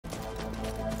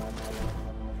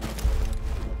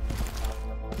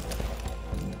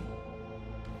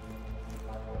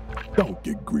Don't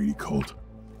get greedy, Colt.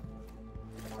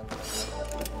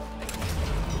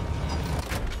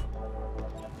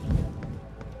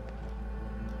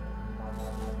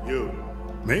 You.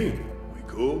 Me? We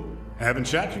cool? Haven't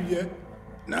shot you yet.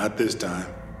 Not this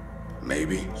time.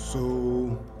 Maybe.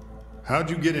 So, how'd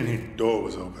you get in here? Door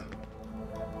was open.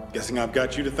 Guessing I've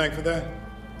got you to thank for that?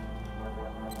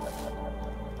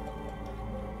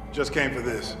 Just came for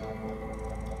this.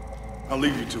 I'll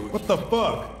leave you to it. What the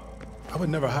fuck? I would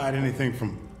never hide anything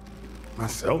from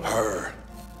myself. Her.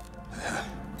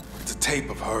 It's a tape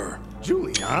of her.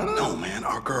 Juliana? No, man,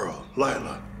 our girl,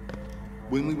 Lila.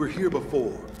 When we were here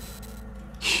before.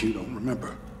 You don't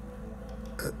remember.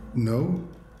 No.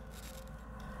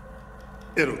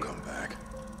 It'll come back.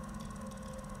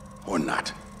 Or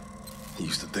not. I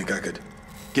used to think I could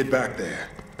get back there.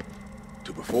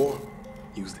 To before,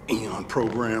 use the Eon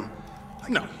program.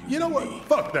 No, you know what?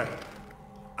 Fuck that.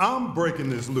 I'm breaking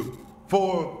this loop.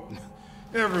 For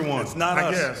everyone. It's not I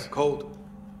us, guess. Colt.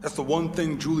 That's the one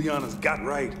thing Juliana's got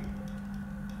right.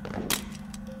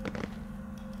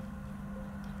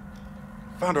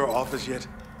 Found her office yet?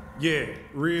 Yeah,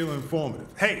 real informative.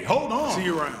 Hey, hold on. See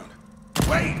you around.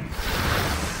 Wait.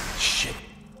 Shit.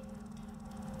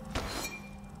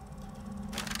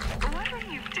 What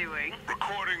are you doing?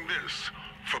 Recording this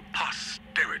for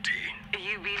posterity. Are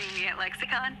you beating me at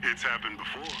Lexicon? It's happened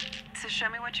before. So show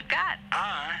me what you've got.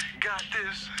 I got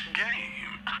this game.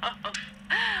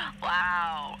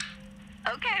 Wow.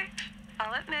 Okay,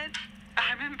 I'll admit,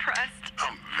 I'm impressed.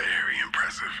 I'm very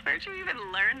impressive. Where'd you even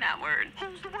learn that word?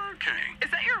 Who's the Word King? Is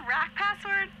that your rack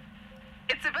password?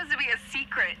 It's supposed to be a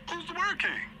secret. Who's the Word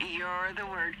King? You're the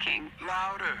Word King.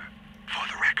 Louder, for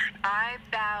the record. I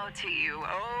bow to you,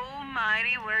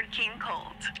 almighty Word King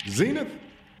Colt. Zenith?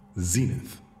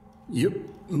 Zenith. Yep,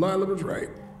 Lila was right.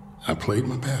 I played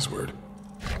my password.